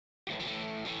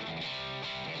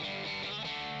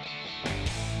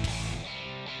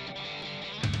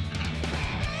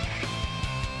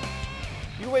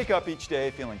wake up each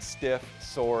day feeling stiff,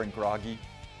 sore, and groggy,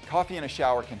 coffee and a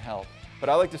shower can help. But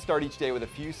I like to start each day with a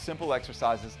few simple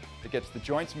exercises that gets the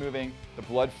joints moving, the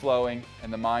blood flowing,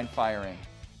 and the mind firing.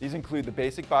 These include the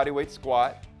basic bodyweight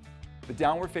squat, the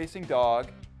downward facing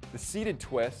dog, the seated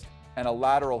twist, and a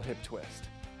lateral hip twist.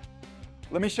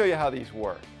 Let me show you how these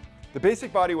work. The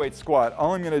basic bodyweight squat,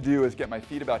 all I'm going to do is get my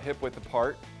feet about hip width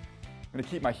apart. I'm going to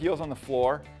keep my heels on the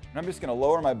floor, and I'm just going to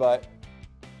lower my butt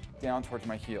down towards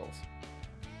my heels.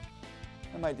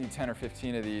 I might do 10 or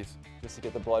 15 of these just to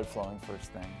get the blood flowing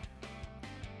first thing.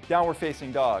 Downward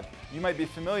facing dog. You might be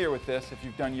familiar with this if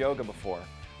you've done yoga before.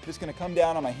 I'm just going to come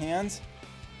down on my hands,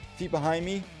 feet behind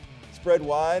me, spread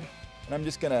wide, and I'm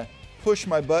just going to push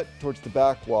my butt towards the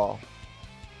back wall.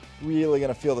 Really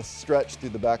going to feel the stretch through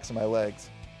the backs of my legs.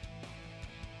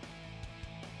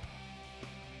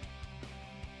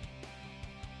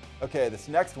 Okay, this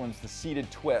next one's the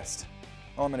seated twist.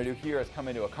 All I'm going to do here is come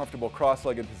into a comfortable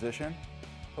cross-legged position,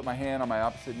 put my hand on my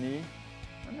opposite knee.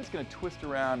 I'm just going to twist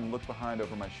around and look behind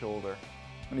over my shoulder.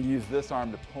 I'm going to use this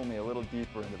arm to pull me a little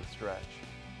deeper into the stretch.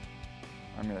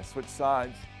 I'm going to switch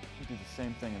sides and do the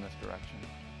same thing in this direction.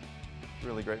 It's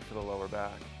really great for the lower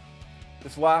back.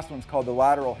 This last one's called the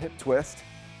lateral hip twist.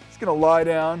 Just going to lie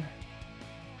down,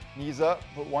 knees up,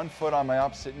 put one foot on my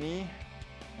opposite knee,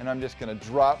 and I'm just going to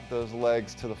drop those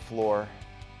legs to the floor,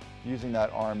 using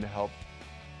that arm to help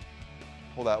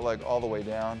pull that leg all the way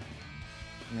down.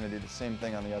 I'm going to do the same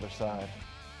thing on the other side.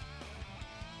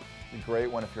 It's a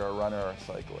great one if you're a runner or a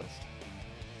cyclist.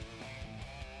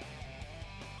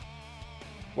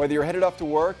 Whether you're headed off to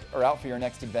work or out for your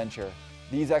next adventure,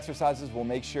 these exercises will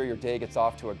make sure your day gets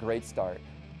off to a great start.